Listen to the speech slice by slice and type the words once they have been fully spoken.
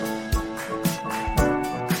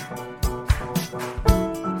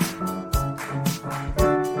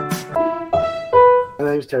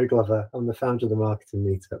Joe Glover. I'm the founder of the Marketing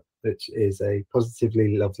Meetup, which is a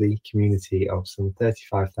positively lovely community of some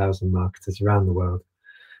 35,000 marketers around the world,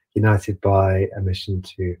 united by a mission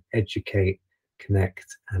to educate, connect,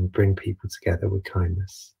 and bring people together with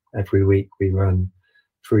kindness. Every week we run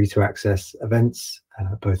free to access events,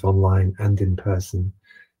 both online and in person,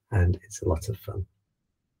 and it's a lot of fun.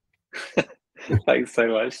 Thanks so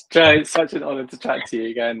much, Joe. It's such an honor to chat to you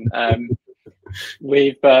again.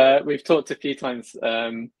 We've talked a few times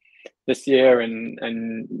this year,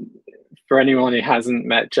 and for anyone who hasn't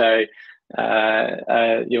met Joe,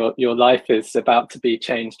 your life is about to be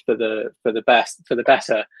changed for the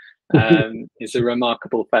better. He's a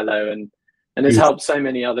remarkable fellow, and has helped so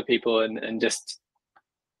many other people, and just,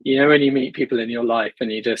 you know, when you meet people in your life and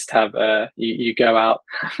you just have you go out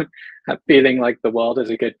feeling like the world is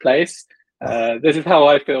a good place. This is how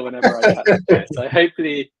I feel whenever I chat to Joe. So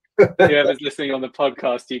hopefully whoever's listening on the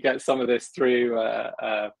podcast, you get some of this through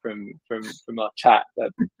from our chat.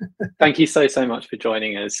 But thank you so much for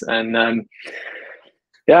joining us, and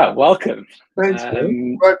yeah, welcome. Thanks,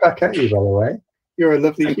 right back at you, by the way. You're a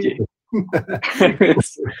lovely people.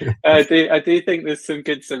 I do think there's some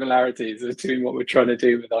good similarities between what we're trying to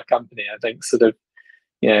do with our company. I think sort of,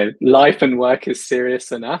 you know, life and work is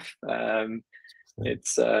serious enough.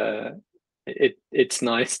 It's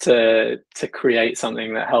nice to create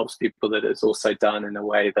something that helps people, that is also done in a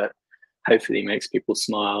way that hopefully makes people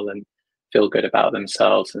smile and feel good about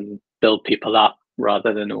themselves and build people up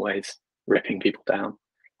rather than always ripping people down.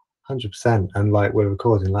 100%. And like, we're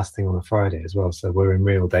recording last thing on a Friday as well, so we're in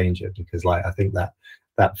real danger, because like I think that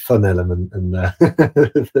fun element and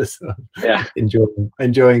the sort of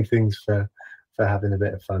enjoying things for having a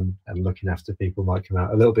bit of fun and looking after people might come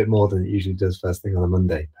out a little bit more than it usually does first thing on a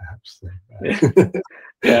Monday, perhaps. So,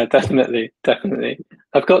 yeah, definitely.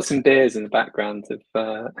 I've got some beers in the background if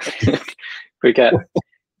we get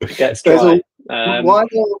dry. Why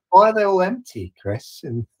are they all empty, Chris?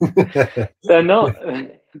 They're not.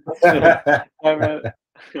 Yeah, I've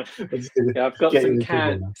got some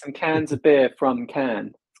cans of beer from Cannes.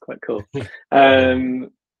 It's quite cool.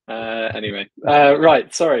 Anyway,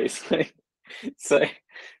 right. Sorry. So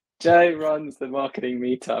Joe runs the Marketing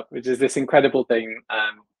Meetup, which is this incredible thing,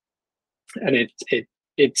 and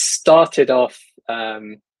it started off.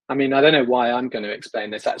 I mean, I don't know why I'm going to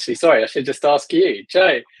explain this. Actually, sorry, I should just ask you,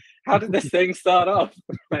 Joe. How did this thing start off?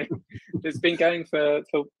 It's been going for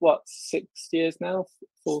what, 6 years now?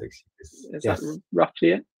 6 years. Is that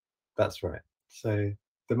roughly it? That's right. So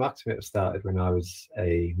the Marketing Meetup started when I was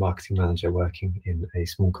a marketing manager working in a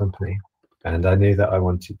small company, and I knew that I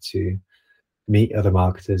wanted to meet other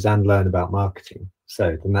marketers and learn about marketing.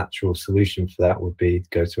 So the natural solution for that would be to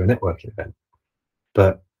go to a networking event.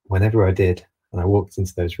 But whenever I did, and I walked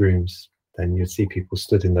into those rooms, then you'd see people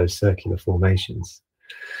stood in those circular formations.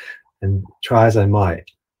 And try as I might,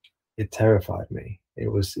 it terrified me. It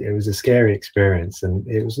was a scary experience, and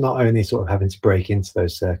it was not only sort of having to break into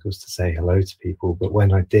those circles to say hello to people, but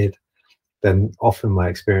when I did, then often my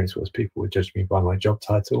experience was people would judge me by my job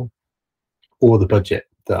title or the budget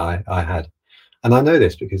that I had. And I know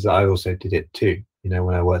this because I also did it too. You know,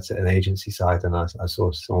 when I worked at an agency side and I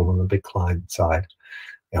saw someone on the big client side,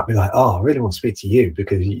 I'd be like, oh, I really want to speak to you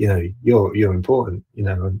because, you know, you're important, you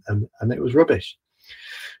know, and it was rubbish.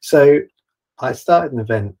 So I started an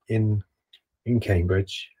event in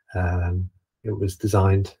Cambridge. It was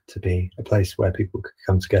designed to be a place where people could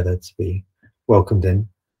come together to be welcomed in,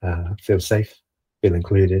 feel safe, feel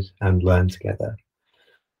included, and learn together.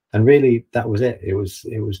 And really, that was it. It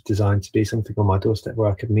was designed to be something on my doorstep where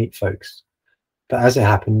I could meet folks. But as it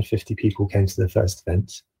happened, 50 people came to the first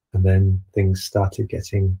event, and then things started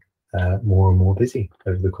getting more and more busy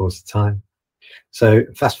over the course of time. So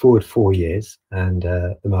fast forward 4 years, and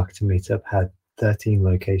the Marketing Meetup had 13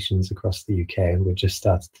 locations across the UK, and we just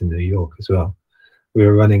started in New York as well. We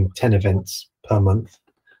were running 10 events per month,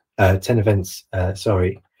 10 events,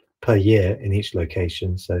 per year in each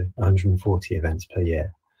location, so 140 events per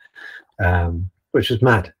year, which was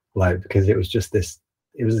mad, like, because it was just this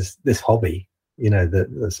hobby, you know,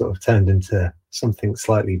 that sort of turned into something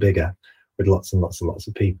slightly bigger with lots and lots and lots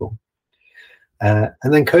of people. And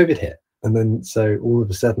then COVID hit. And then, so all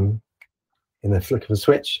of a sudden, in the flick of a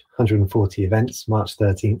switch, 140 events, March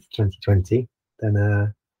 13th, 2020,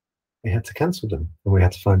 then we had to cancel them. And we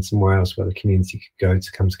had to find somewhere else where the community could go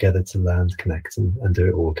to come together to learn, to connect, and do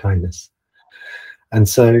it all with kindness. And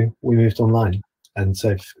so we moved online. And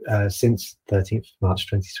so since 13th March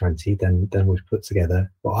 2020, then we've put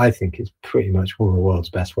together what I think is pretty much one of the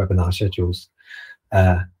world's best webinar schedules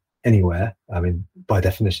anywhere. I mean, by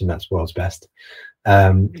definition, that's world's best.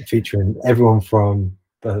 Featuring everyone from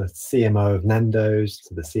the CMO of Nando's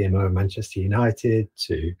to the CMO of Manchester United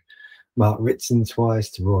to Mark Ritson twice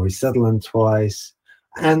to Rory Sutherland twice,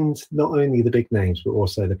 and not only the big names but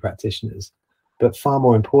also the practitioners. But far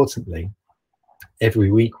more importantly,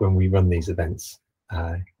 every week when we run these events,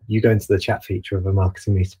 you go into the chat feature of a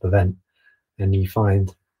Marketing Meetup event and you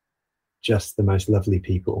find just the most lovely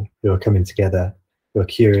people who are coming together, who are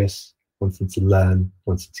curious, wanting to learn,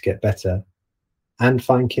 wanting to get better, and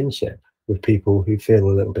find kinship with people who feel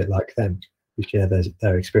a little bit like them, who share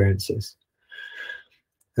their experiences.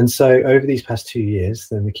 And so over these past 2 years,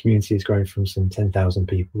 then the community has grown from some 10,000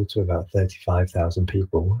 people to about 35,000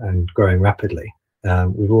 people and growing rapidly.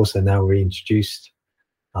 We've also now reintroduced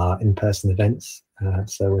our in-person events.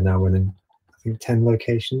 So we're now running, I think, 10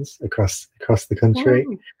 locations across the country,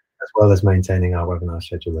 as well as maintaining our webinar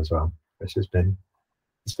schedule as well, which has been,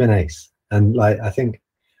 it's been ace. And like, I think,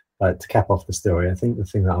 like, to cap off the story, I think the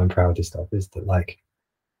thing that I'm proudest of is that, like,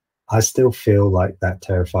 I still feel like that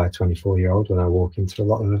terrified 24-year-old when I walk into a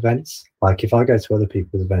lot of events. Like, if I go to other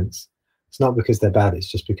people's events, it's not because they're bad,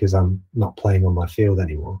 it's just because I'm not playing on my field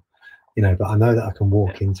anymore, you know. But I know that I can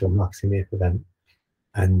walk into a Marketing Meetup event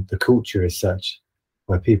and the culture is such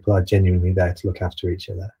where people are genuinely there to look after each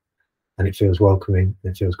other, and it feels welcoming,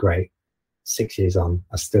 and it feels great. 6 years on,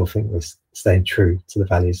 I still think we're staying true to the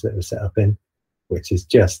values that we're set up in, which is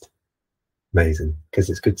just amazing because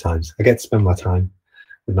it's good times. I get to spend my time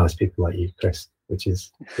with nice people like you, Chris, which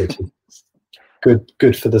is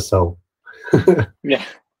good for the soul. Yeah,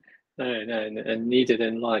 no, and needed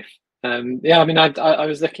in life. Yeah, I mean, I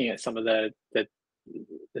was looking at some of the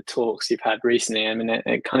talks you've had recently. I mean,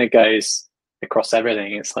 it kind of goes across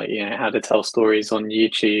everything. It's like, you know, how to tell stories on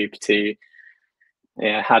YouTube to,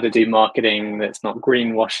 how to do marketing that's not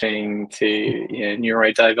greenwashing to, you know,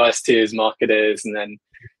 neurodiversity as marketers, and then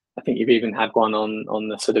I think you've even had one on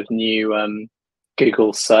the sort of new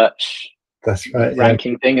Google search. That's right.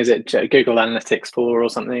 Ranking thing. Is it Google Analytics 4 or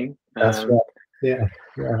something? That's right. Yeah.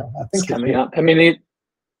 I think it's coming up. I mean,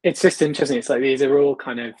 it's just interesting. It's like these are all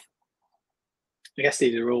kind of, I guess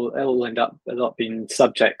these are all end up a lot being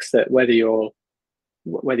subjects that whether you're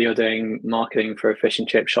doing marketing for a fish and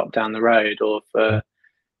chip shop down the road or for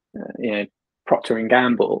Procter and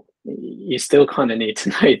Gamble, you still kind of need to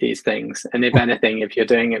know these things. And if anything, if you're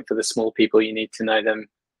doing it for the small people, you need to know them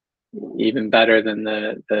even better than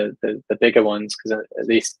the bigger ones, because at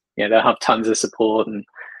least they'll have tons of support and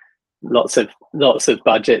lots of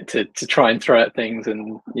budget to try and throw at things,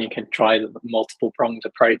 and you can try multiple pronged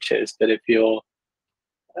approaches. But if you're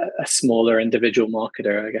a smaller individual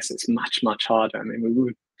marketer, I guess it's much harder. I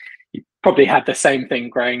mean, you probably had the same thing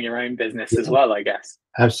growing your own business as well, I guess.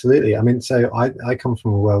 Absolutely. I mean, so I come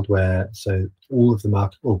from a world where, so all of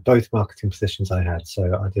the both marketing positions I had,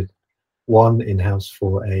 so I did one in-house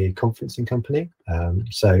for a conferencing company.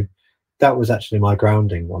 So that was actually my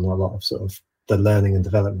grounding on a lot of sort of the learning and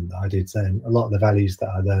development that I did there. And a lot of the values that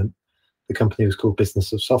I learned, the company was called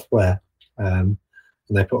Business of Software. And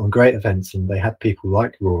they put on great events, and they had people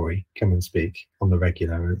like Rory come and speak on the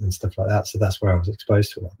regular and stuff like that. So that's where I was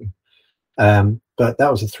exposed to a lot of them. But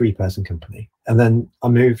that was a 3-person company. And then I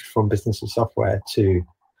moved from Business of Software to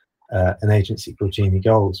an agency called Genie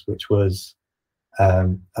Goals, which was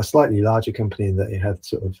a slightly larger company in that it had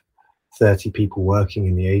sort of 30 people working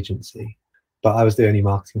in the agency. But I was the only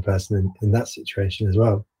marketing person in that situation as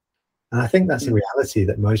well. And I think that's a reality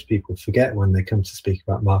that most people forget when they come to speak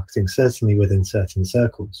about marketing, certainly within certain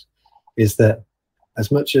circles, is that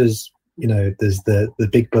as much as, there's the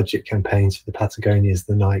big budget campaigns for the Patagonias,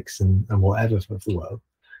 the Nikes and whatever of the world,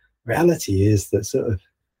 reality is that sort of,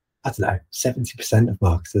 70% of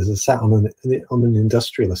marketers are sat on an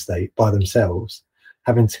industrial estate by themselves,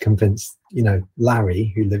 having to convince,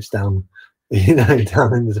 Larry, who lives down in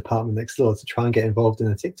the department next door, to try and get involved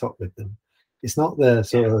in a TikTok with them. It's not the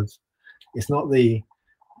sort of, it's not the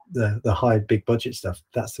high big budget stuff.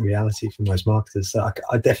 That's the reality for most marketers. So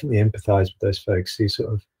I definitely empathize with those folks who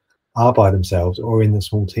sort of are by themselves or in a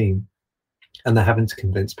small team, and they're having to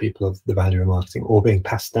convince people of the value of marketing, or being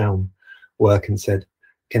passed down work and said,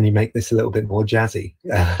 can you make this a little bit more jazzy?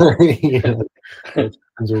 It happens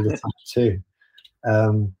all the time too.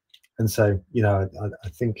 And so, I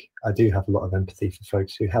think I do have a lot of empathy for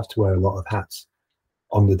folks who have to wear a lot of hats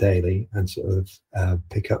on the daily and sort of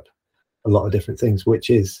pick up a lot of different things, which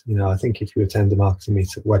is, I think if you attend a Marketing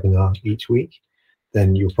Meetup webinar each week,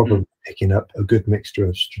 then you're probably picking up a good mixture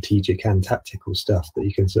of strategic and tactical stuff that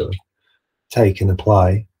you can sort of take and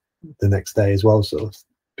apply the next day as well, sort of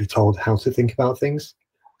be told how to think about things.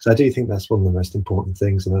 So I do think that's one of the most important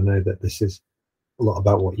things. And I know that this is a lot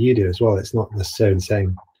about what you do as well. It's not necessarily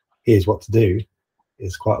saying, here's what to do.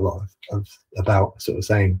 is quite a lot of about sort of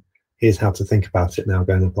saying, here's how to think about it now,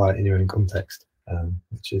 go and apply it in your own context,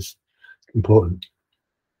 which is important.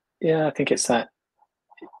 Yeah, I think it's that.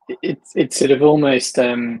 It's sort of almost.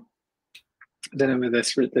 I don't know whether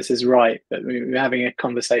this is right, but we were having a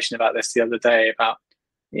conversation about this the other day about,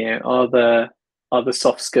 are the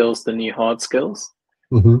soft skills the new hard skills?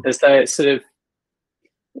 As though it's sort of,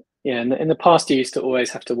 in the past you used to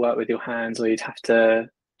always have to work with your hands, or you'd have to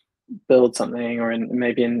build something, or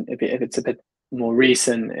if it's a bit more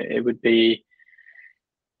recent, it would be,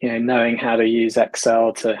 knowing how to use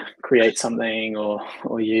Excel to create something, or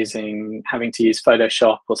having to use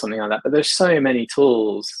Photoshop or something like that. But there's so many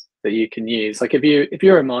tools that you can use. Like if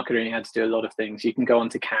you're a marketer and you had to do a lot of things, you can go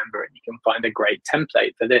onto Canva and you can find a great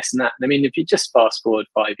template for this and that. And I mean, if you just fast forward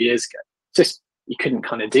 5 years ago, you couldn't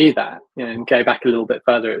kind of do that. And go back a little bit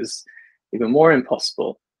further, it was even more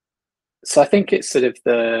impossible. So I think it's sort of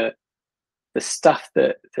the stuff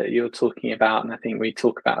that you're talking about, and I think we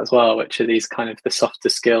talk about as well, which are these kind of the softer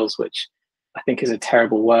skills, which I think is a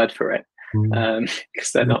terrible word for it,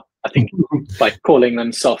 because they're not. I think by calling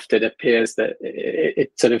them soft, it appears that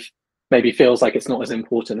it sort of maybe feels like it's not as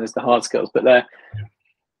important as the hard skills, but they're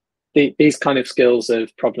these kind of skills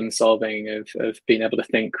of problem solving, of being able to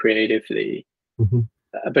think creatively,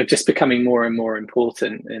 but just becoming more and more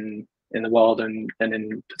important in the world, and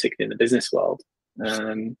in particularly in the business world.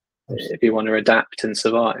 If you want to adapt and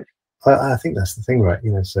survive. I think that's the thing, right?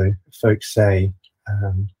 So folks say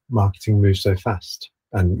marketing moves so fast,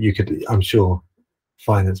 and I'm sure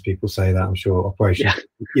finance people say that, I'm sure operations,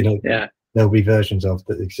 there'll be versions of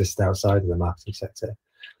that exist outside of the marketing sector.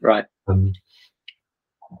 Right.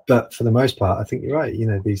 But for the most part, I think you're right.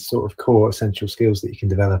 These sort of core essential skills that you can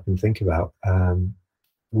develop and think about.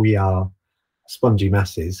 We are spongy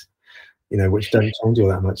masses, which don't change all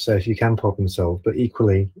that much. So if you can problem solve, but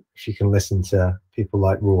equally, if you can listen to people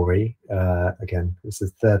like Rory, again, this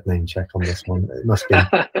is third name check on this one. It must be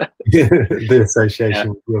the association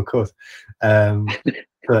with your course.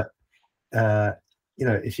 But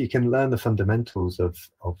if you can learn the fundamentals of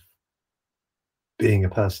being a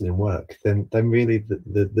person in work, then really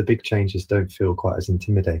the big changes don't feel quite as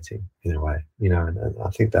intimidating in a way. And I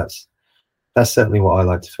think that's certainly what I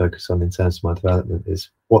like to focus on in terms of my development, is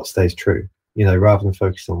what stays true, rather than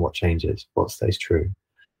focus on what changes, what stays true.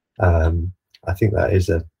 I think that is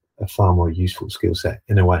a far more useful skill set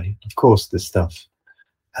in a way. Of course, there's stuff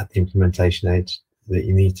at the implementation age that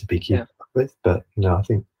you need to be keeping up with, but I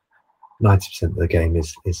think 90% of the game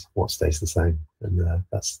is what stays the same, and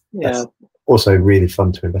that's also really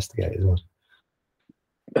fun to investigate as well.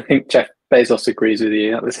 I think Jeff Bezos agrees with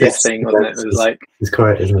you. That was his thing, wasn't it? It was like, it's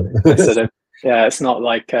correct, isn't it? Sort of, it's not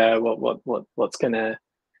like what's gonna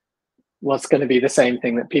be the same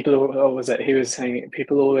thing that people. Or was it? He was saying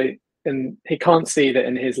people always, and he can't see that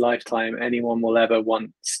in his lifetime anyone will ever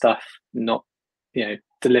want stuff not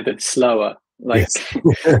delivered slower. Like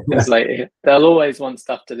it's like they'll always want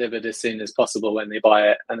stuff delivered as soon as possible when they buy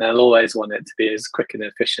it, and they'll always want it to be as quick and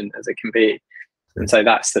efficient as it can be. And so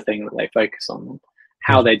that's the thing that they focus on.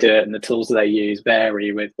 How they do it and the tools that they use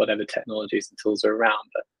vary with whatever technologies and tools are around,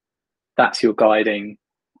 but that's your guiding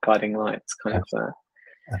light. It's kind of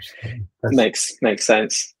makes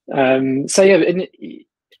sense. I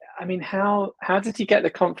mean, how did you get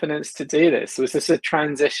the confidence to do this? Was this a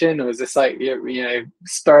transition, or was this like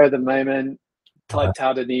spur of the moment? Typed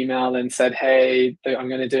out an email and said, "Hey, I'm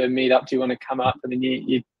going to do a meetup. Do you want to come up?" I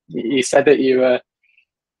mean, you said that you were,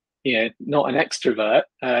 not an extrovert.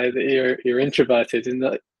 That you're introverted.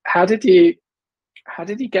 And how did you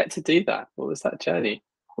get to do that? What was that journey?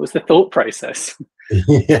 What was the thought process?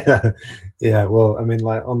 Yeah. Well, I mean,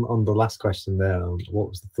 like on the last question there, what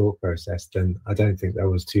was the thought process? Then I don't think there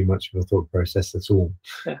was too much of a thought process at all.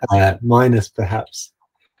 Minus perhaps,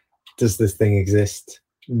 does this thing exist?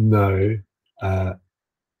 No.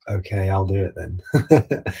 Okay, I'll do it then.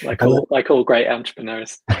 like all great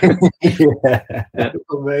entrepreneurs. Well,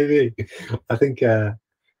 maybe. I think, and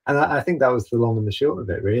I think that was the long and the short of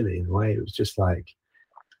it, really. In a way, it was just like,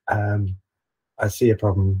 I see a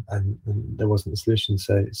problem, and there wasn't a solution,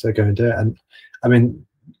 so go and do it. And I mean,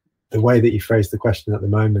 the way that you phrased the question at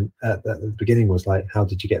the beginning was like, how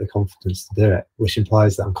did you get the confidence to do it? Which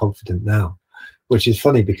implies that I'm confident now, which is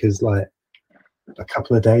funny because like, a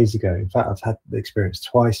couple of days ago, in fact, I've had the experience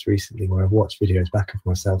twice recently where I've watched videos back of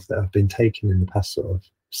myself that have been taken in the past sort of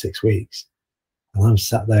 6 weeks, and I'm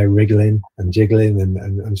sat there wriggling and jiggling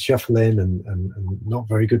and shuffling and not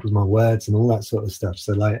very good with my words and all that sort of stuff.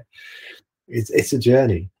 So like, it's a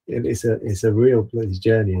journey. It's a real bloody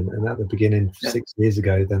journey. And at the beginning, 6 years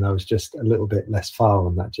ago, then I was just a little bit less far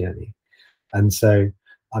on that journey. And so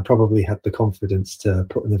I probably had the confidence to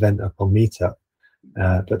put an event up on Meetup.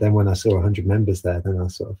 But then when I saw 100 members there, then I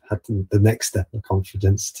sort of had the next step of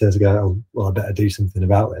confidence to go, oh, well, I better do something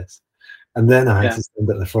about this. And then I had to stand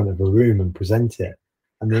at the front of a room and present it.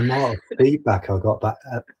 And the amount of feedback I got back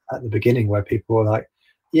at the beginning, where people were like,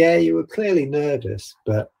 yeah, you were clearly nervous,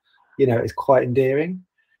 but, you know, it's quite endearing.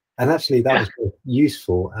 And actually that was both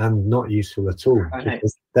useful and not useful at all. Right.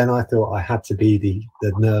 Because then I thought I had to be the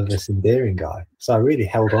nervous, endearing guy. So I really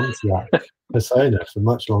held on to that persona for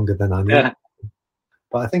much longer than I needed.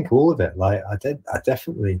 But I think all of it, like I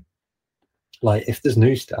definitely, like if there's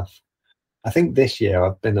new stuff, I think this year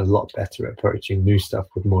I've been a lot better at approaching new stuff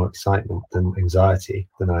with more excitement than anxiety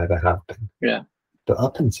than I ever have been. Yeah. But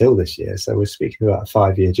up until this year, so we're speaking about a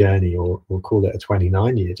 5-year journey, or we'll call it a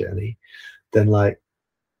 29-year journey, then like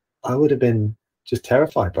I would have been just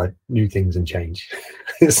terrified by new things and change.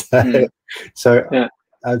 So yeah.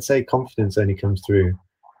 I'd say confidence only comes through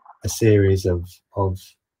a series of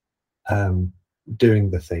doing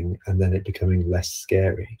the thing and then it becoming less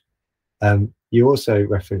scary. You also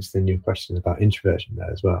referenced in your question about introversion there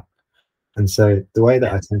as well. And so the way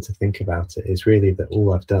that I tend to think about it is really that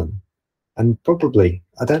all I've done, and probably,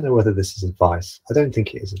 I don't know whether this is advice. I don't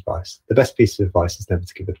think it is advice. The best piece of advice is never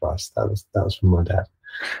to give advice. That was from my dad.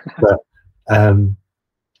 But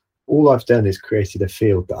all I've done is created a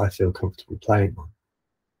field that I feel comfortable playing on,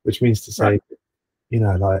 which means to say, right. You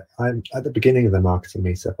know, like I'm at the beginning of the marketing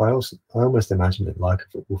meetup, I almost imagined it like a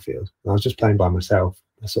football field. And I was just playing by myself.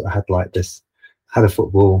 I sort of had a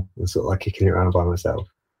football and sort of like kicking it around by myself.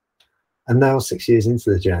 And now 6 years into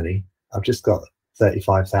the journey, I've just got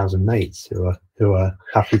 35,000 mates who are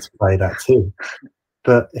happy to play that too.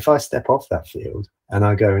 But if I step off that field and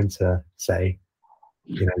I go into, say,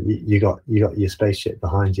 you know, you got your spaceship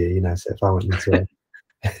behind you, you know, so if I went into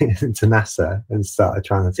into NASA and started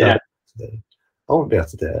trying to tell it what to do, I wouldn't be able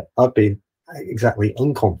to do it. I'd be exactly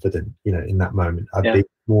unconfident, you know, in that moment. I'd be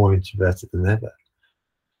more introverted than ever.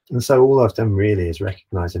 And so all I've done really is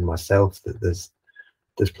recognize in myself that there's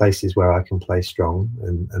places where I can play strong,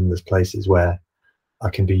 and there's places where I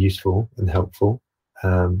can be useful and helpful.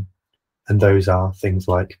 And those are things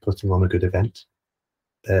like putting on a good event.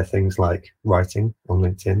 They're things like writing on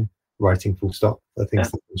LinkedIn, writing full stop, are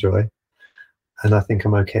things that I enjoy. And I think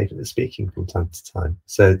I'm okay with speaking from time to time.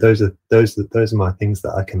 So those are my things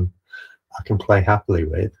that I can play happily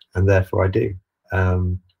with, and therefore I do.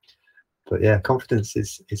 But yeah, confidence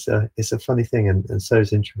is a funny thing, and so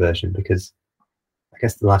is introversion, because I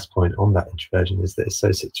guess the last point on that introversion is that it's so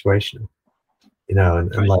situational, you know,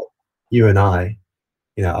 and like you and I,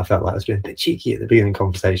 you know, I felt like I was being a bit cheeky at the beginning of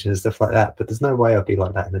conversation and stuff like that, but there's no way I'd be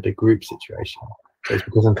like that in a big group situation. So it's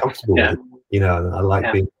because I'm comfortable with it, you know, and I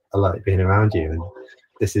like being around you, and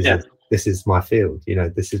this is my field, you know,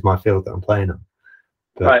 this is my field that I'm playing on.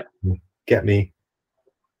 But get me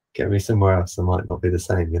somewhere else, I might not be the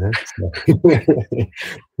same, you know. So.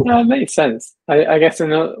 No, it makes sense. I guess,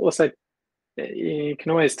 and also you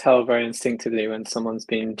can always tell very instinctively when someone's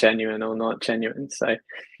being genuine or not genuine. So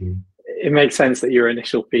it makes sense that your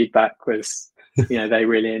initial feedback was, you know, they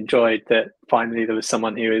really enjoyed that finally there was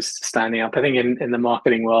someone who was standing up. I think in the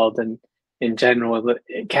marketing world and in general, that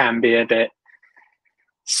it can be a bit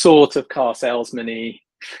sort of car salesman-y.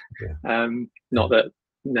 Not that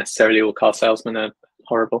necessarily all car salesmen are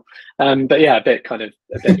horrible, but yeah, a bit sort of,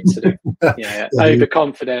 you know,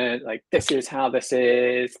 overconfident, like this is how this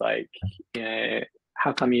is, like, you know,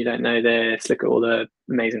 how come you don't know this, look at all the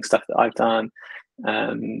amazing stuff that I've done.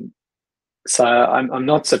 So I'm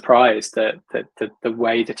not surprised that the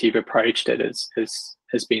way that you've approached it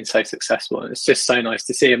has been so successful, and it's just so nice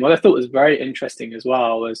to see. And what I thought was very interesting as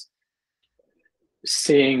well was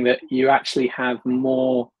seeing that you actually have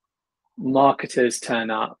more marketers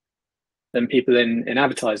turn up than people in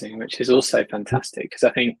advertising, which is also fantastic, because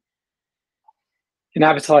I think in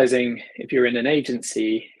advertising, if you're in an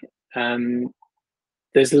agency,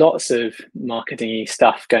 there's lots of marketing-y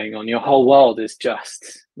stuff going on. Your whole world is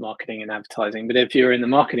just marketing and advertising. But if you're in the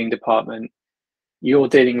marketing department, you're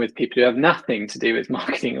dealing with people who have nothing to do with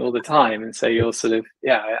marketing all the time. And so you're sort of,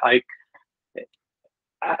 I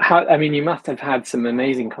mean, you must have had some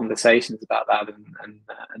amazing conversations about that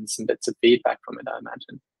and some bits of feedback from it, I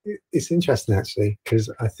imagine. It's interesting, actually,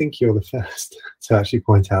 because I think you're the first to actually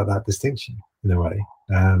point out that distinction in a way.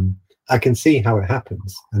 I can see how it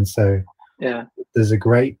happens. And so there's a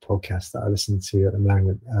great podcast that I listen to at the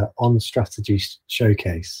moment, On Strategy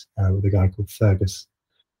Showcase, with a guy called Fergus.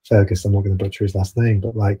 I'm not going to butcher his last name,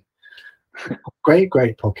 but like, great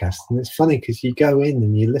podcast. And it's funny because you go in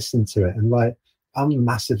and you listen to it, and like, I'm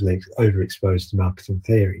massively overexposed to marketing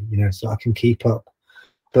theory, you know, so I can keep up.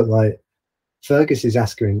 But like, Fergus is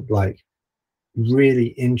asking like really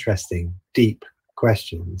interesting, deep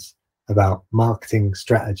questions about marketing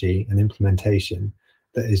strategy and implementation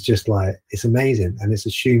that is just like, it's amazing, and it's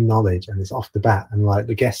assumed knowledge, and it's off the bat, and like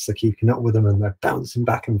the guests are keeping up with them, and they're bouncing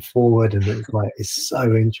back and forward, and it's like, it's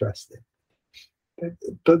so interesting.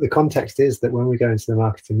 But the context is that when we go into the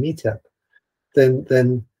marketing meetup,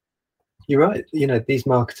 then you're right, you know, these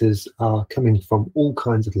marketers are coming from all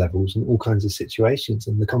kinds of levels and all kinds of situations,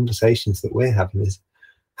 and the conversations that we're having is,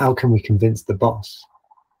 how can we convince the boss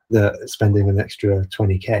that spending an extra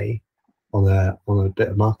 20k on a bit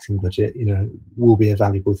of marketing budget, you know, will be a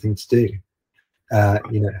valuable thing to do?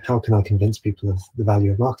 You know, how can I convince people of the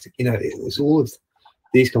value of marketing? You know, it's all of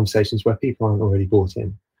these conversations where people aren't already bought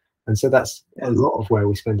in, and so that's a lot of where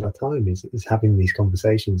we spend our time is having these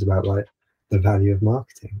conversations about like the value of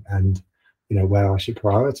marketing and, you know, where I should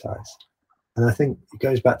prioritize. And I think it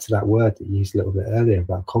goes back to that word that you used a little bit earlier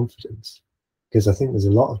about confidence, because I think there's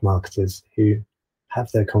a lot of marketers who have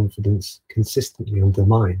their confidence consistently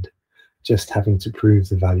undermined, just having to prove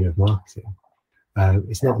the value of marketing.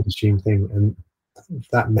 It's not an assumed thing, and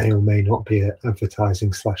that may or may not be an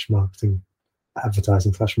advertising slash marketing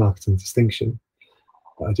distinction.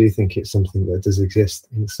 But I do think it's something that does exist,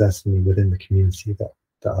 and certainly within the community that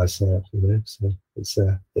I serve. You know, so it's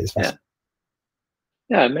fascinating.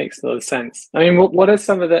 Yeah, it makes a lot of sense. I mean, what are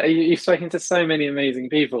some of the? You've spoken to so many amazing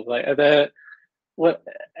people. Like, are there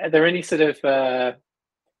any sort of?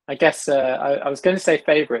 I guess I was going to say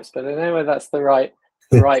favorites, but I don't know whether that's the right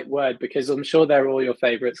word, because I'm sure they're all your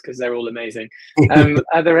favorites because they're all amazing.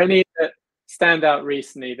 Are there any that stand out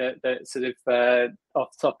recently that sort of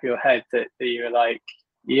off the top of your head that you were like,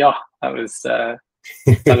 yeah, that was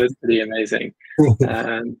pretty amazing?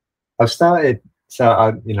 I've started. So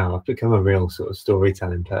I've become a real sort of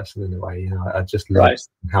storytelling person in a way. You know, I just love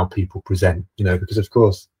how people present. You know, because of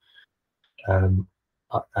course,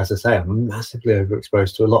 as I say, I'm massively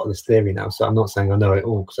overexposed to a lot of this theory now. So I'm not saying I know it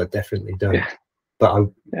all, because I definitely don't. But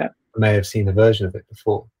I may have seen a version of it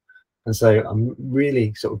before, and so I'm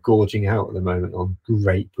really sort of gorging out at the moment on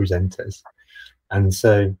great presenters. And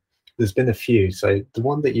so there's been a few. So the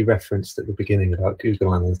one that you referenced at the beginning about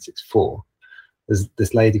Google Analytics 4. There's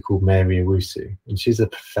this lady called Mary Owusu, and she's a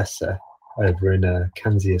professor over in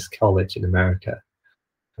Kansas College in America.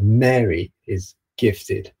 And Mary is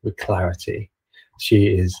gifted with clarity. She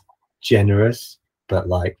is generous, but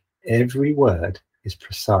like every word is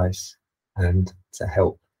precise and to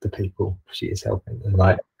help the people she is helping. And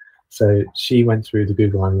like, so she went through the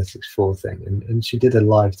Google Analytics 4 thing, and she did a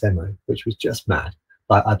live demo, which was just mad.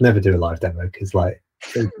 Like, I'd never do a live demo because like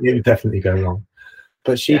it would definitely go wrong.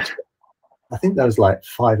 But I think there was like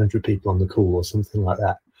 500 people on the call or something like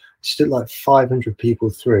that. She took like 500 people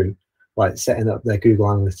through like setting up their Google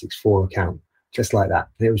Analytics 4 account, just like that.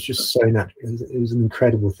 And it was just so natural. It was an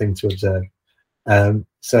incredible thing to observe.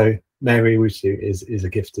 So Mary Owusu is a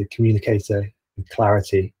gifted communicator with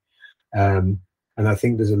clarity. And I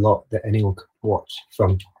think there's a lot that anyone could watch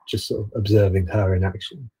from just sort of observing her in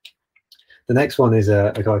action. The next one is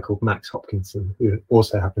a guy called Max Hopkinson, who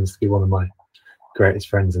also happens to be one of my greatest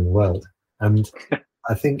friends in the world. And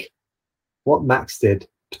I think what Max did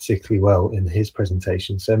particularly well in his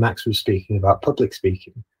presentation, so Max was speaking about public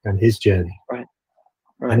speaking and his journey. Right.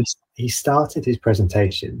 And he started his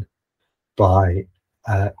presentation by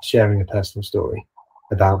sharing a personal story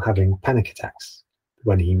about having panic attacks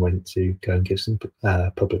when he went to go and give some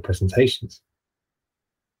public presentations.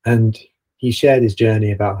 And he shared his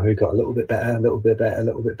journey about how he got a little bit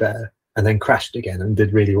better, and then crashed again and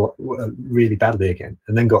did really badly again,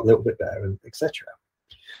 and then got a little bit better, and etc.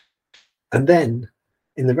 And then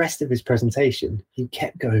in the rest of his presentation, he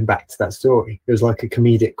kept going back to that story. It was like a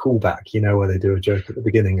comedic callback, you know, where they do a joke at the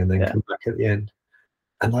beginning and then come back at the end.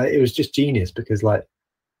 And like, it was just genius, because like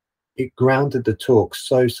it grounded the talk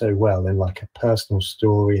so well in like a personal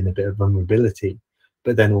story and a bit of vulnerability,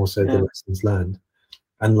 but then also the lessons learned.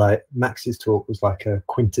 And like Max's talk was like a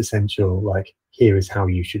quintessential, like, here is how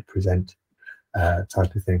you should present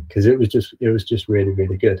type of thing, because it was just really,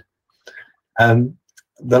 really good. The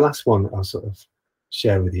last one I'll sort of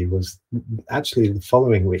share with you was actually the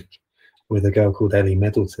following week with a girl called Ellie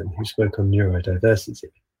Middleton, who spoke on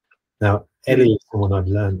neurodiversity. Now, Ellie is someone I've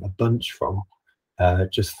learned a bunch from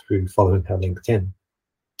just through following her LinkedIn.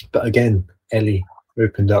 But again, Ellie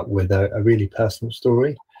opened up with a really personal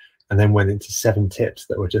story, and then went into 7 tips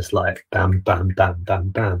that were just like bam, bam, bam, bam,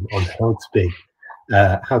 bam on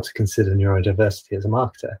how to consider neurodiversity as a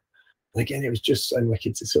marketer. And again, it was just so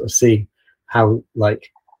wicked to sort of see how like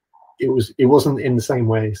it wasn't in the same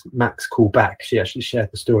way as Max called back. She actually shared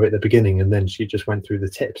the story at the beginning, and then she just went through the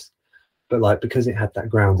tips. but like because it had that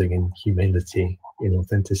grounding in humility, in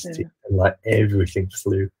authenticity, and like everything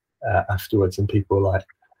flew afterwards, and people were like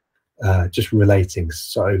just relating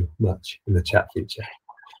so much in the chat feature.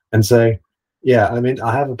 And so yeah, I mean,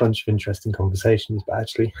 I have a bunch of interesting conversations, but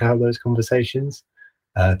actually how those conversations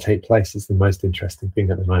take place is the most interesting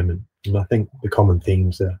thing at the moment. And I think the common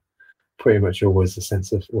themes are pretty much always a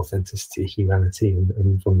sense of authenticity, humanity,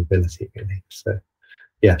 and vulnerability, really. So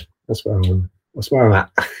yeah, that's where I'm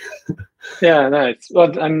at. Yeah, no,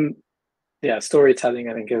 yeah, storytelling,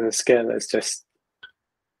 I think, is a skill. It's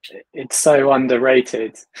so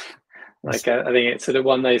underrated. Like I think it's sort of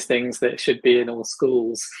one of those things that should be in all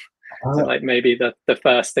schools. So like maybe the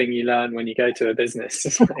first thing you learn when you go to a business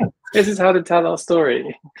is like, this is how to tell our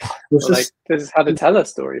story. Like this is how to tell a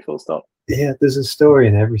story, full stop. Yeah, there's a story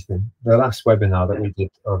in everything. The last webinar that we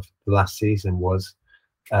did of the last season was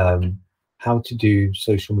how to do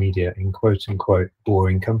social media in quote unquote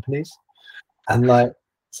boring companies. And like,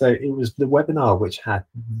 so it was the webinar which had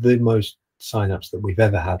the most signups that we've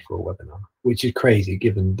ever had for a webinar, which is crazy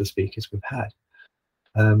given the speakers we've had.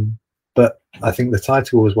 But I think the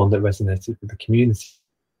title was one that resonated with the community.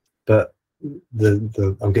 But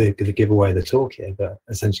I'm going to give away the talk here, but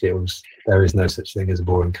essentially it was, there is no such thing as a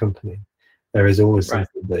boring company. There is always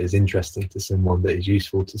something that is interesting to someone, that is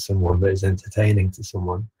useful to someone, that is entertaining to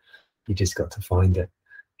someone. You just got to find it,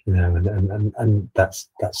 you know, and that's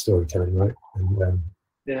storytelling, right? And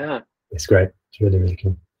yeah, it's great. It's really, really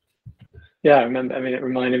cool. Yeah, I remember. I mean, it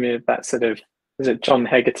reminded me of that sort of, was it John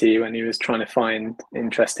Hegarty when he was trying to find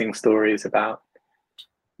interesting stories about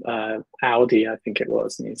Audi, I think it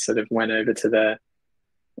was, and he sort of went over to the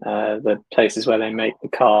places where they make the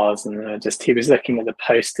cars, and he was looking at the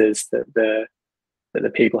posters that the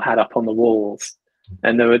people had up on the walls,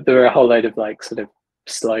 and there were a whole load of like sort of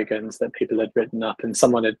slogans that people had written up, and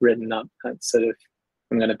someone had written up that sort of,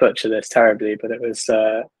 I'm going to butcher this terribly, but it was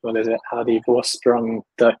what is it, Audi Vorsprung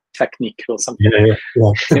der Technik or something. Yeah.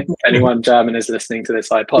 If anyone German is listening to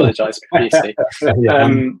this, I apologize profusely.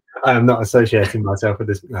 I am not associating myself with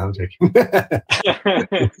this. No, I'm joking. But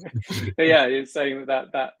yeah, he was saying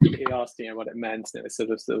that he asked, what it meant, and it was sort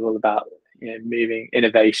of all about moving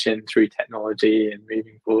innovation through technology and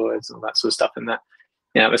moving forwards and all that sort of stuff, and that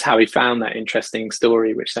it was how he found that interesting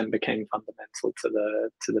story, which then became fundamental to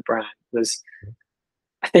the brand.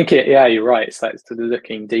 I think you're right. It's like sort of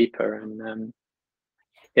looking deeper, and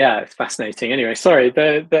it's fascinating. Anyway, sorry.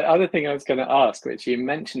 The other thing I was going to ask, which you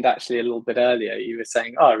mentioned actually a little bit earlier, you were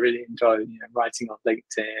saying, "Oh, I really enjoy writing on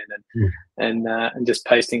LinkedIn and just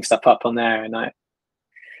posting stuff up on there." And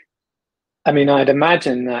I mean, I'd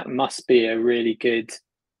imagine that must be a really good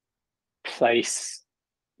place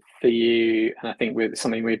for you. And I think with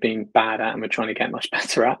something we've been bad at and we're trying to get much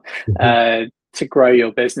better at. To grow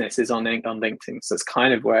your business is on LinkedIn. So it's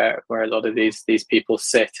kind of where a lot of these people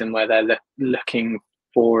sit, and where they're looking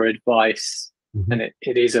for advice, and it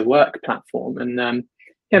is a work platform. And I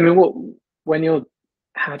mean,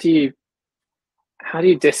 how do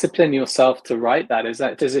you discipline yourself to write that?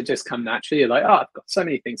 Does it just come naturally? You're like, I've got so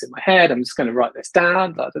many things in my head, I'm just going to write this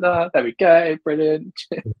down, there we go, brilliant.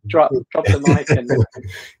 drop the mic and go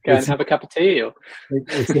and have a cup of tea. Or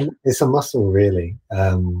it's a muscle, really.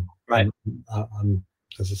 Right. I'm,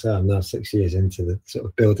 as I say, I'm now 6 years into the sort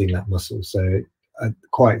of building that muscle. So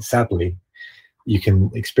quite sadly, you can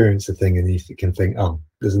experience a thing and you can think, oh,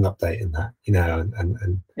 there's an update in that,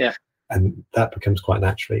 and that becomes quite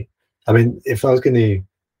naturally. I mean, if I was going to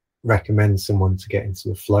recommend someone to get into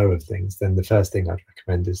the flow of things, then the first thing I'd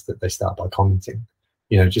recommend is that they start by commenting.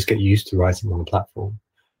 Just get used to writing on the platform,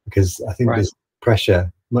 because I think there's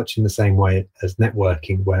pressure, much in the same way as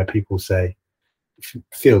networking, where people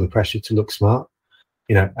feel the pressure to look smart.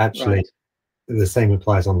 Actually the same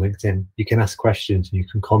applies on LinkedIn. You can ask questions and you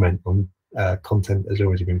can comment on content that's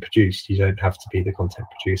already been produced. You don't have to be the content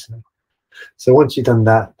producer. So once you've done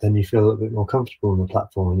that, then you feel a little bit more comfortable on the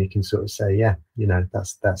platform, and you can sort of say,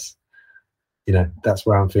 that's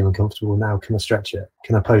where I'm feeling comfortable now. Can I stretch it?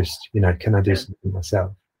 Can I post? Can I do something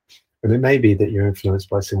myself? And it may be that you're influenced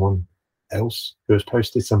by someone else who has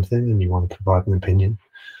posted something and you want to provide an opinion.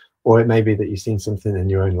 Or it may be that you've seen something in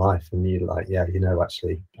your own life and you're like,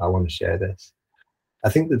 actually, I want to share this. I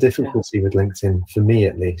think the difficulty with LinkedIn, for me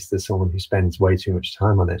at least, as someone who spends way too much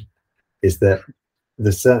time on it, is that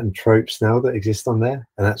there's certain tropes now that exist on there.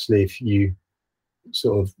 And actually, if you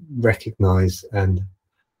sort of recognize and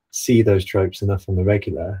see those tropes enough on the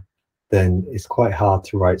regular, then it's quite hard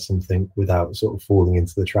to write something without sort of falling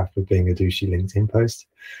into the trap of being a douchey LinkedIn post.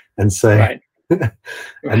 And so,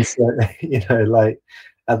 and so, like,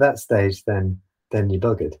 at that stage, then you're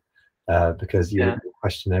buggered, because you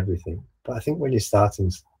question everything. But I think when you're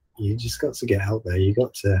starting you just got to get out there. You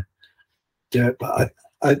got to do it. But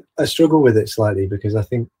I struggle with it slightly, because I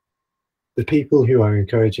think the people who are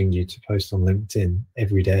encouraging you to post on LinkedIn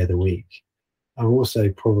every day of the week are also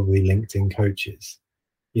probably LinkedIn coaches.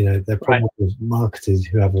 You know, they're probably marketers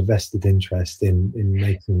who have a vested interest in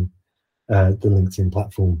making the LinkedIn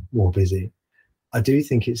platform more busy. I do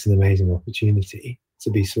think it's an amazing opportunity to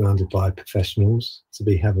be surrounded by professionals, to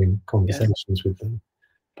be having conversations with them.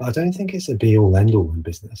 But I don't think it's a be-all, end-all in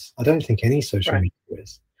business. I don't think any social media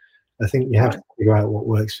is. I think you have to figure out what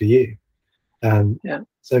works for you.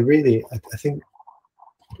 So really, I think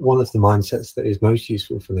one of the mindsets that is most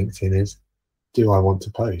useful for LinkedIn is, do I want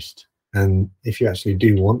to post? And if you actually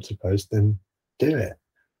do want to post, then do it.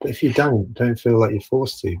 But if you don't feel like you're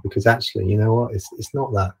forced to, because actually, you know what, it's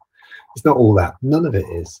not that. It's not all that. None of it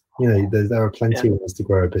is. You know, there are plenty of ways to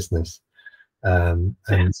grow a business. And,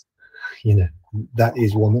 you know, that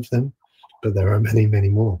is one of them. But there are many, many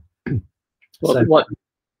more. What have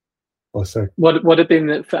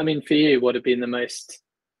been for you, what have been the most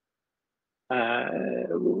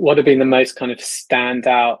kind of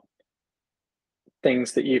standout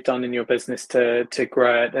things that you've done in your business to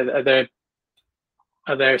grow it?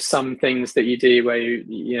 Are there some things that you do where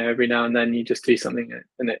you know every now and then you just do something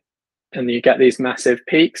and you get these massive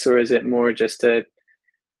peaks, or is it more just a,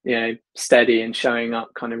 you know, steady and showing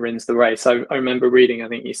up kind of wins the race? I remember reading, I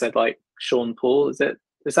think you said like Sean Paul, is that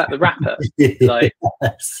the rapper? Like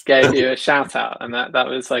gave you a shout out, and that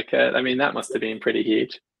was like that must have been pretty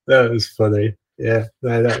huge. That was funny. Yeah,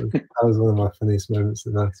 no, that was one of my funniest moments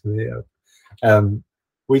in that video.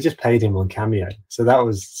 We just paid him on Cameo, so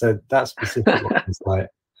that specific one was like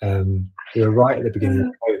we were right at the beginning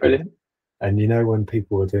of COVID. Brilliant. And you know, when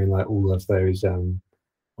people were doing like all of those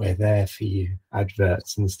 "we're there for you"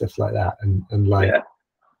 adverts and stuff like that, and like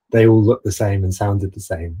they all looked the same and sounded the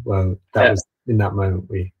same. Well, that was in that moment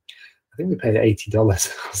I think we paid $80 or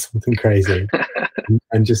something crazy,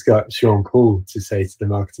 and just got Sean Paul to say to the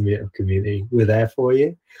Marketing Meetup community, "We're there for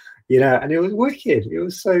you." You know, and it was wicked. It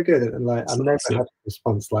was so good, and like I've never had a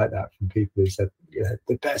response like that from people who said, you know,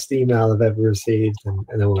 the best email I've ever received,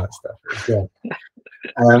 and all that stuff. It was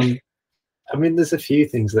great. I mean, there's a few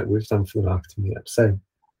things that we've done for the Marketing Meetup. So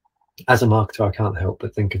as a marketer, I can't help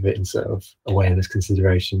but think of it in sort of awareness,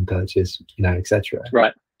 consideration, purchase, you know, etc.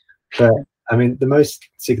 Right. But I mean, the most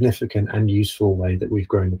significant and useful way that we've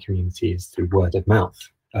grown the community is through word of mouth,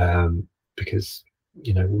 because,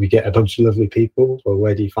 you know, we get a bunch of lovely people. Well,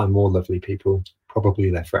 where do you find more lovely people? Probably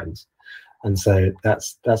their friends. And so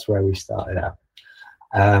that's where we started out.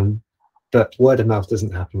 But word of mouth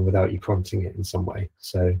doesn't happen without you prompting it in some way.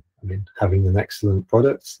 So, I mean, having an excellent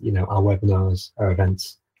product, you know, our webinars, our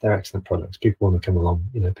events, they're excellent products. People want to come along,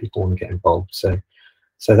 you know, people want to get involved. So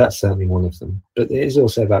that's certainly one of them. But it is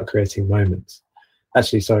also about creating moments.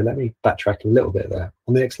 Actually, sorry, let me backtrack a little bit there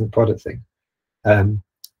on the excellent product thing.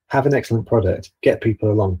 Have an excellent product, get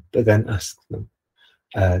people along, but then ask them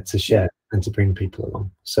to share and to bring people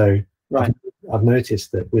along. So I've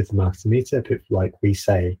noticed that with the Marketing Meetup, if like we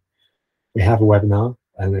say, we have a webinar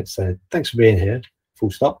and it said, "Thanks for being here,"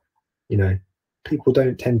 full stop. You know, people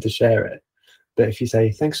don't tend to share it. But if you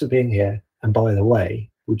say, "Thanks for being here, and by the way,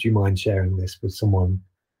 would you mind sharing this with someone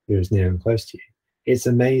who is near and close to you?" It's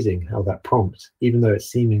amazing how that prompt, even though it's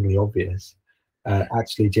seemingly obvious,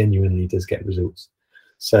 actually genuinely does get results.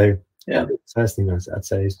 So the first thing I'd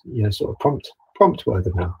say is, you know, sort of prompt word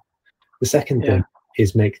of mouth. The second thing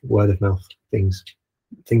is make word of mouth things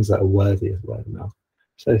that are worthy of word of mouth.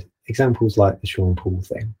 So examples like the Sean Paul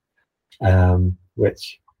thing,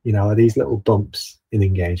 which, you know, are these little bumps in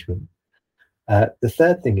engagement. The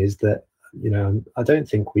third thing is that, you know, I don't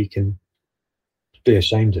think we can be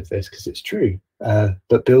ashamed of this because it's true,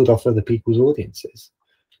 but build off other people's audiences.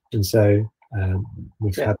 And so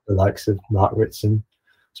we've had the likes of Mark Ritson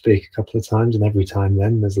speak a couple of times, and every time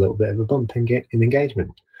then there's a little bit of a bump in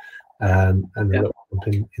engagement, and a little bump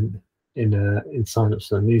in sign-ups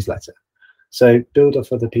for the newsletter. So build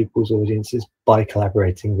off other people's audiences by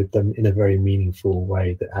collaborating with them in a very meaningful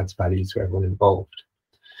way that adds value to everyone involved.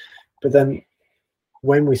 But then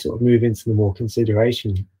when we sort of move into the more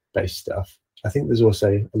consideration-based stuff, I think there's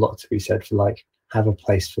also a lot to be said for like, have a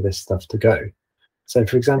place for this stuff to go. So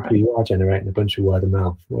for example, you are generating a bunch of word of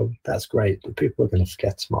mouth. Well, that's great, but people are going to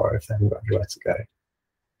forget tomorrow if they haven't got anywhere to go.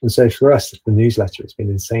 And so for us, the newsletter has been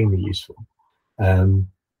insanely useful, and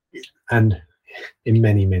in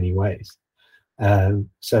many, many ways.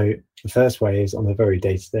 So the first way is on a very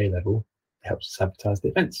day-to-day level, it helps us advertise the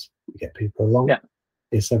events. We get people along. Yeah.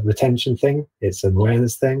 It's a retention thing. It's an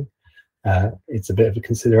awareness thing. It's a bit of a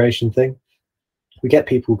consideration thing. We get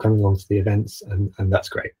people coming along to the events, and that's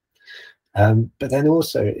great. But then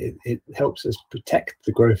also it helps us protect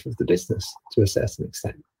the growth of the business to a certain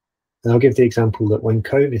extent. And I'll give the example that when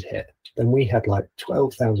COVID hit, then we had like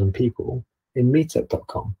 12,000 people in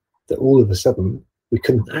meetup.com that all of a sudden we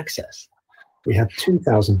couldn't access. We had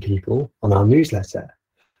 2,000 people on our newsletter.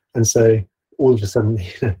 And so all of a sudden,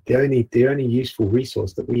 the only useful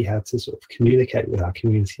resource that we had to sort of communicate with our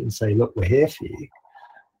community and say, look, we're here for you,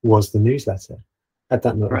 was the newsletter. Had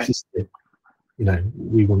that not existed,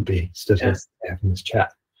 we wouldn't be stood here having this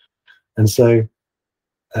chat. And so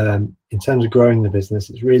in terms of growing the business,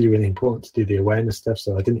 it's really, really important to do the awareness stuff.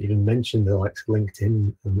 So I didn't even mention the likes of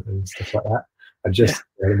LinkedIn and stuff like that. I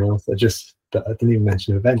didn't even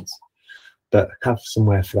mention events, but have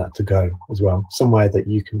somewhere for that to go as well. Somewhere that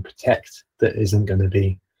you can protect that isn't going to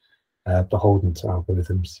be beholden to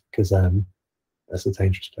algorithms, because that's a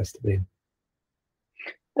dangerous place to be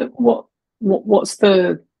in. What's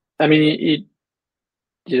the? I mean,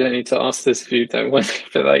 you don't need to ask this if you don't want to,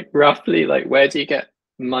 but like roughly, like where do you get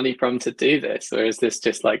money from to do this, or is this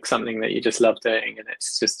just like something that you just love doing and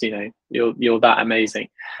it's just you're that amazing?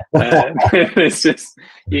 It's just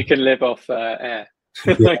you can live off air.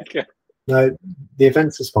 No, the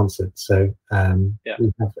events are sponsored, so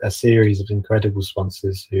we have a series of incredible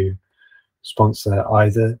sponsors who sponsor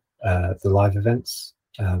either the live events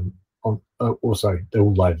they're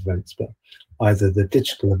all live events, but either the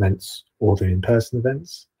digital events or the in-person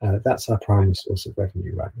events. That's our primary source of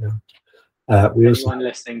revenue right now. Anyone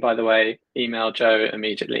listening, by the way, email Joe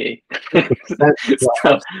immediately.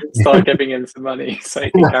 start giving him some money so he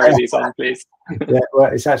can carry these on, please. Yeah,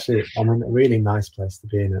 well, it's actually, a really nice place to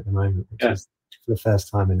be in at the moment, which is for the first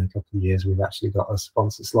time in a couple of years, we've actually got a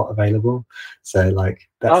sponsor slot available. So like,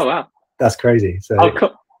 that's crazy. So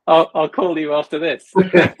I'll call you after this.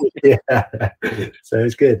 Yeah, so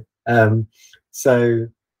it's good. The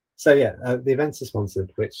events are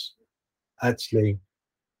sponsored, which actually,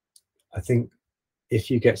 I think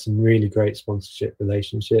if you get some really great sponsorship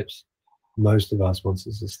relationships, most of our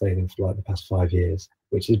sponsors have stayed in for like the past 5 years,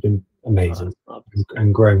 which has been amazing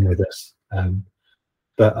and grown with us.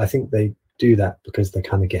 But I think they do that because they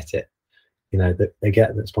kind of get it, that they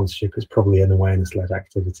get that sponsorship is probably an awareness-led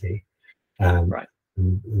activity.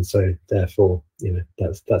 And so therefore,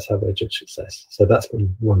 that's how they judge success. So that's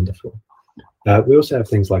been wonderful. We also have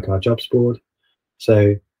things like our jobs board.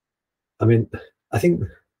 So, I think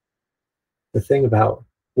the thing about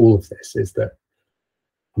all of this is that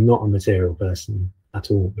I'm not a material person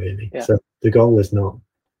at all, really. Yeah. So the goal is not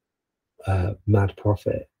mad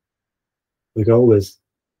profit. The goal is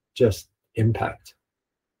just impact.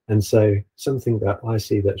 And so something that I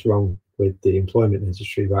see that's wrong with the employment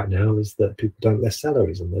industry right now is that people don't list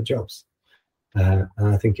salaries on their jobs. And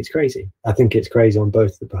I think it's crazy. I think it's crazy on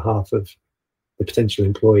both the behalf of the potential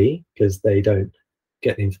employee, because they don't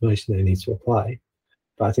get the information they need to apply.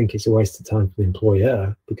 But I think it's a waste of time for the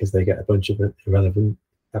employer, because they get a bunch of irrelevant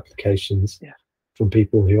applications from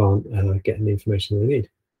people who aren't getting the information they need.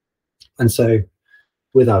 And so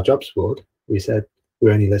with our jobs board, we said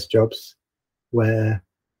we only list jobs where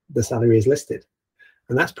the salary is listed.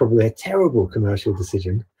 And that's probably a terrible commercial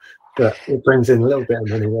decision, but it brings in a little bit of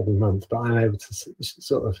money every month. But I'm able to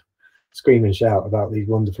sort of scream and shout about these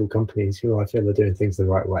wonderful companies who I feel are doing things the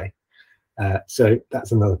right way. So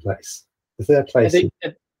that's another place. The third place...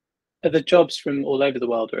 Are the jobs from all over the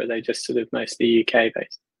world, or are they just sort of mostly UK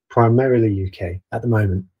based? Primarily UK at the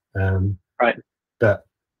moment. Right. But,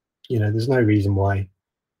 there's no reason why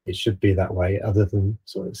it should be that way, other than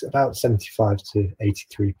it's about 75 to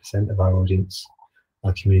 83% of our audience,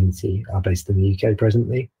 our community, are based in the UK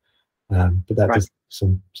presently. But that does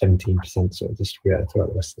some 17% sort of distributed throughout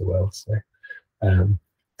the rest of the world. So,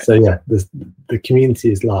 the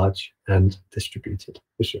community is large and distributed,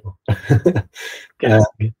 for sure.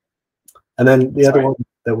 And then the other one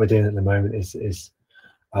that we're doing at the moment is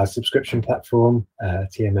our subscription platform,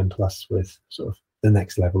 TMM Plus, with sort of the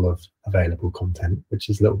next level of available content, which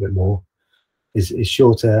is a little bit more, is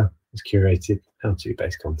shorter, is curated, how-to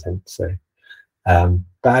based content. So, but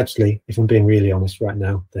actually, if I'm being really honest right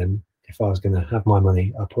now, then if I was going to have my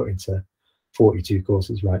money, I'll put into 42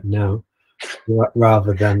 courses right now,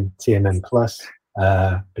 rather than TMM Plus,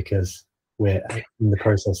 because we're in the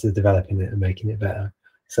process of developing it and making it better.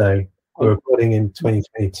 So we're recording in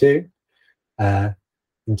 2022.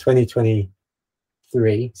 In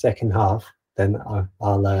 2023, second half, then I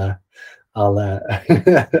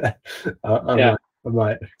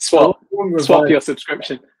might swap your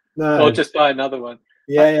subscription, or just buy another one.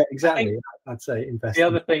 Yeah, exactly. I'd say invest. The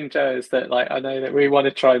other thing, Joe, is that I know that we want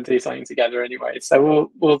to try and do something together anyway,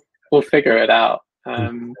 so we'll figure it out.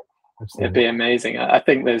 It'd be amazing. I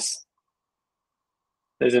think there's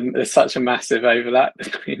there's such a massive overlap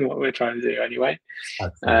between what we're trying to do anyway.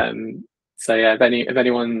 So yeah, if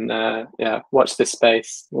anyone watch this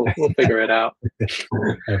space, we'll figure it out.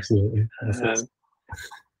 Absolutely.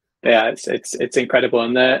 Yeah, it's incredible,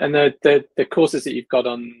 and the courses that you've got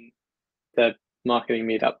on the Marketing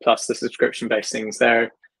Meetup plus the subscription based things,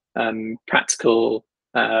 they're practical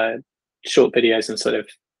short videos and sort of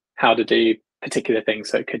how to do particular things.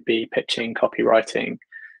 So it could be pitching, copywriting,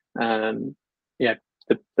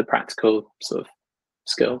 the practical sort of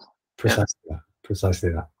skills.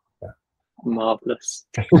 Precisely that. Yeah. Marvelous.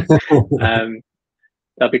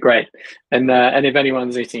 That'd be great. And if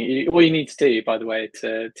anyone's eating, all you need to do, by the way,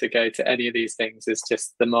 to go to any of these things is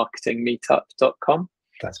just themarketingmeetup.com.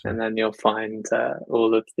 That's right. And then you'll find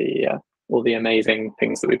all the amazing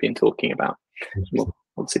things that we've been talking about. We'll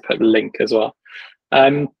obviously put the link as well. I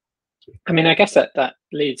mean, I guess that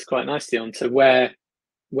leads quite nicely on to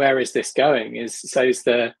where is this going?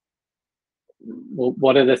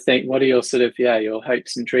 What are your sort of your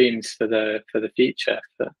hopes and dreams for the future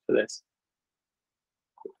for this?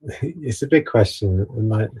 It's a big question, and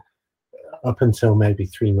like up until maybe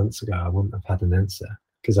 3 months ago, I wouldn't have had an answer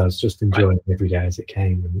because I was just enjoying every day as it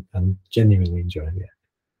came and genuinely enjoying it.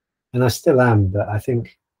 And I still am, but I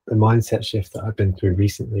think the mindset shift that I've been through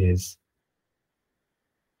recently is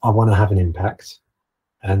I want to have an impact,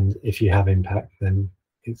 and if you have impact, then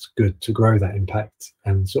it's good to grow that impact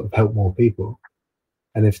and sort of help more people.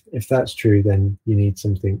 And if that's true, then you need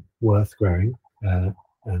something worth growing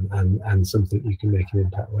and something you can make an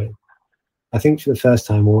impact with. I think for the first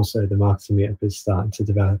time also, the Marketing Meetup is starting to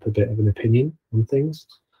develop a bit of an opinion on things.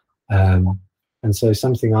 And so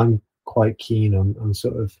something I'm quite keen on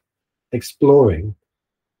sort of exploring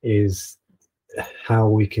is how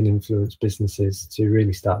we can influence businesses to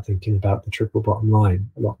really start thinking about the triple bottom line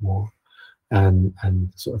a lot more, and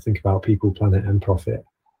sort of think about people, planet and profit,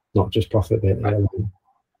 not just profit bit alone.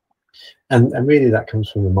 And really that comes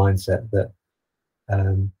from the mindset that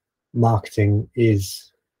marketing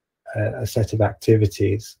is a set of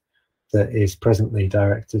activities that is presently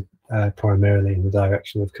directed primarily in the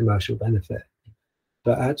direction of commercial benefit,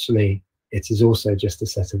 but actually it is also just a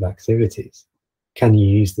set of activities. Can you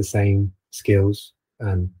use the same skills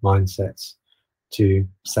and mindsets to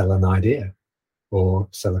sell an idea or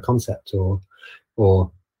sell a concept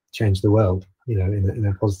or change the world, in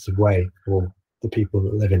a positive way for the people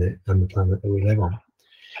that live in it and the planet that we live on?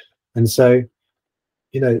 And so,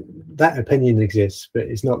 that opinion exists, but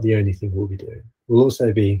it's not the only thing we'll be doing. We'll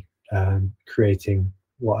also be creating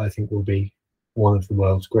what I think will be one of the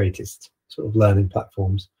world's greatest sort of learning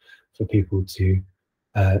platforms for people to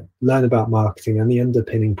learn about marketing and the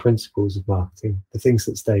underpinning principles of marketing, the things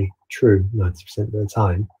that stay true 90% of the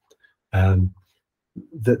time,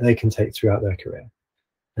 that they can take throughout their career.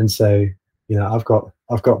 And so, I've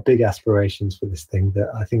got big aspirations for this thing that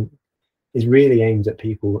I think is really aimed at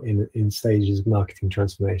people in stages of marketing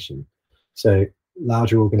transformation. So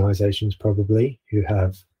larger organizations probably who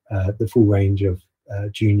have the full range of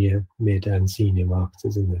junior, mid and senior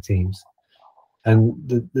marketers in their teams. And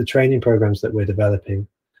the training programs that we're developing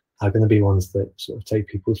are going to be ones that sort of take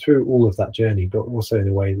people through all of that journey, but also in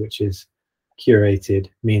a way which is curated,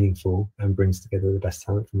 meaningful, and brings together the best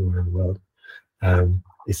talent from around the world.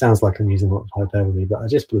 It sounds like I'm using a lot of hyperbole, but I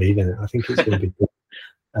just believe in it. I think it's going to be good.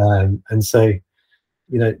 And so,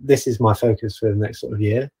 this is my focus for the next sort of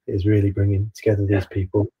year, is really bringing together these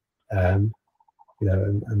people, and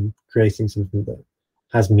creating something that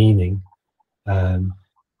has meaning and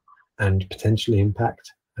potentially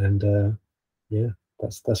impact. And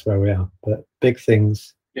that's where we are. But big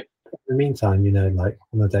things. Yep. In the meantime, like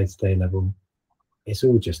on a day-to-day level, it's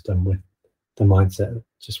all just done with the mindset of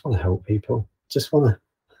just want to help people. Just want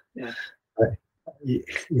to,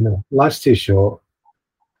 life's too short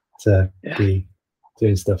to be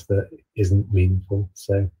doing stuff that isn't meaningful.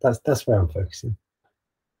 So that's where I'm focusing.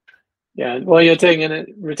 Yeah, well, you're doing a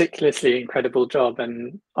ridiculously incredible job,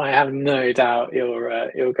 and I have no doubt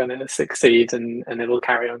you're going to succeed, and it will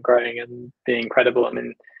carry on growing and be incredible. I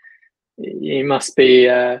mean, you must be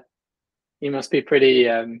pretty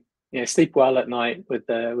sleep well at night with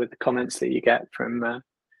the comments that you get from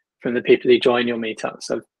the people who join your meetups.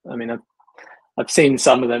 So I've seen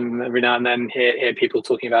some of them every now and then. Hear people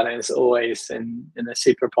talking about it. And it's always in a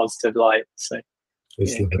super positive light. So.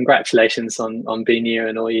 Congratulations on being you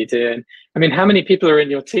and all you do. And how many people are in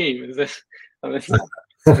your team? Is this?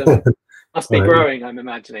 Must be growing, I'm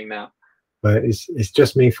imagining now. But it's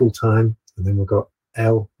just me full time, and then we've got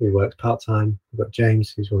Elle, who works part time. We've got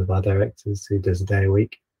James, who's one of our directors, who does a day a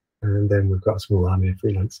week, and then we've got a small army of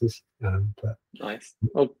freelancers. But nice.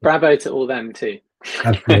 Well, bravo to all them too.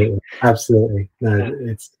 Absolutely, absolutely. No,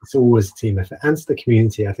 yeah. It's always a team effort, and it's the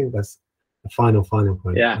community. I think that's the final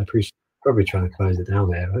point. Yeah, I appreciate probably trying to close it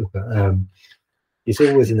down there, but it's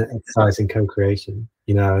always an exercise in co-creation.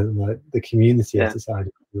 You know, like the community has decided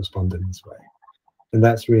to respond in this way, and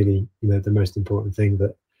that's really, you know, the most important thing.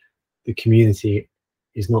 That the community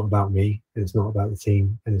is not about me, and it's not about the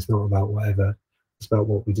team, and it's not about whatever. It's about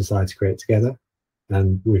what we decide to create together,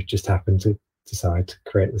 and we've just happened to decide to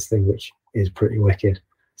create this thing, which is pretty wicked.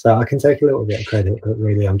 So I can take a little bit of credit, but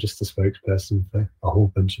really I'm just a spokesperson for a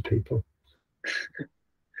whole bunch of people.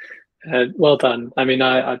 Well done. I mean,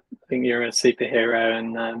 I think you're a superhero,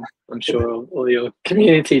 and I'm sure all your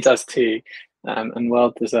community does too, and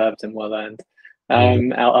well deserved and well earned.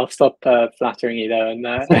 I'll stop flattering you though, and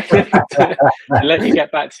let you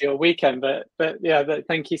get back to your weekend. But yeah,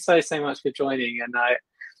 thank you so much for joining, and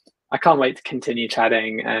I can't wait to continue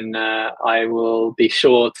chatting, and I will be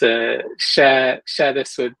sure to share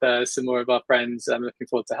this with some more of our friends. I'm looking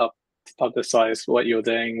forward to help to publicize what you're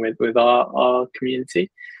doing with our community.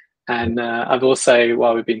 And I've also,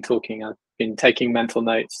 while we've been talking, I've been taking mental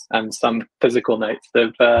notes and some physical notes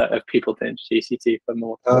of people to introduce you to for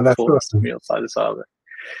more thoughts from your side as well.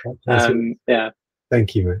 Yeah.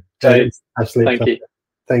 Thank you, man. So, absolutely.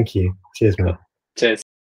 Thank you. Cheers, man. Cool. Cheers.